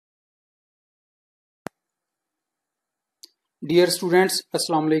Dear students,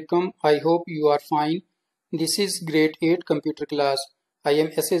 Assalamu alaikum. I hope you are fine. This is grade 8 computer class. I am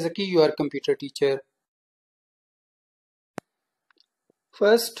S.A. Zaki, your computer teacher.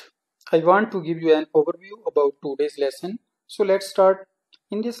 First, I want to give you an overview about today's lesson. So let's start.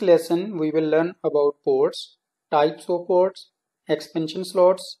 In this lesson, we will learn about ports, types of ports, expansion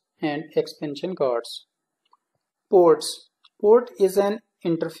slots, and expansion cards. Ports. Port is an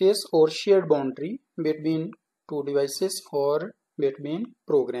interface or shared boundary between two devices or between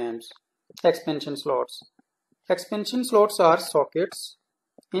programs. Expansion slots. Expansion slots are sockets.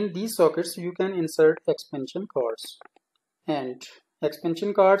 In these sockets, you can insert expansion cards. And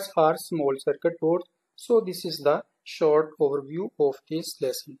expansion cards are small circuit boards. So this is the short overview of this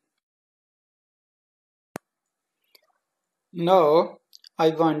lesson. Now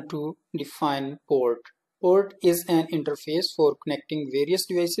I want to define port. Port is an interface for connecting various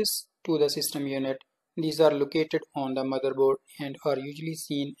devices to the system unit. These are located on the motherboard and are usually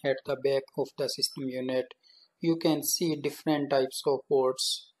seen at the back of the system unit. You can see different types of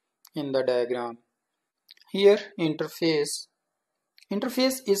ports in the diagram. Here, interface.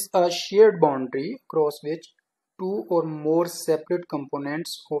 Interface is a shared boundary across which two or more separate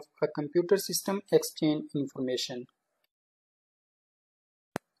components of a computer system exchange information.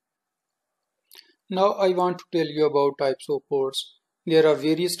 Now I want to tell you about types of ports. There are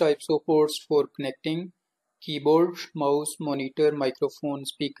various types of ports for connecting keyboard, mouse, monitor, microphone,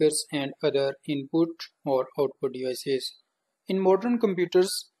 speakers, and other input or output devices. In modern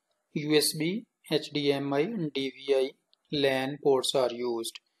computers, USB, HDMI, DVI, LAN ports are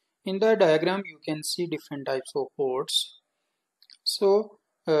used. In the diagram, you can see different types of ports. So,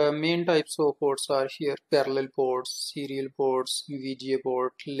 main types of ports are here: parallel ports, serial ports, VGA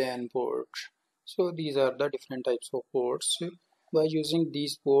port, LAN port. So these are the different types of ports. By using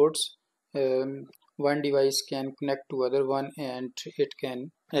these ports, one device can connect to other one and it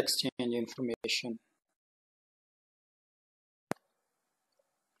can exchange information.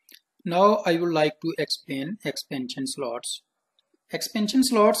 Now I would like to explain expansion slots. Expansion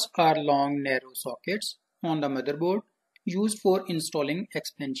slots are long narrow sockets on the motherboard used for installing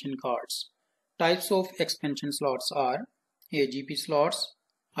expansion cards. Types of expansion slots are AGP slots,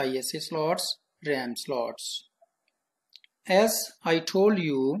 ISA slots, RAM slots. As I told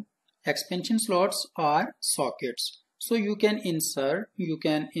you, expansion slots are sockets. So you can install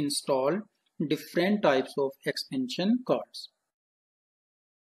different types of expansion cards.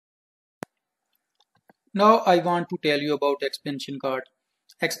 Now I want to tell you about expansion card.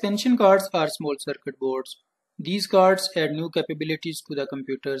 Expansion cards are small circuit boards. These cards add new capabilities to the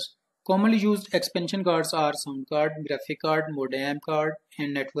computers. Commonly used expansion cards are sound card, graphic card, modem card,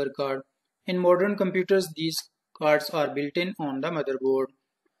 and network card. In modern computers, these cards are built in on the motherboard.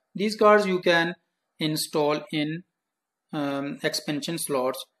 These cards you can install in expansion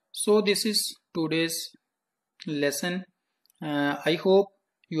slots. So this is today's lesson. I hope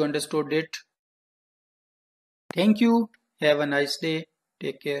you understood it. Thank you. Have a nice day.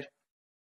 Take care.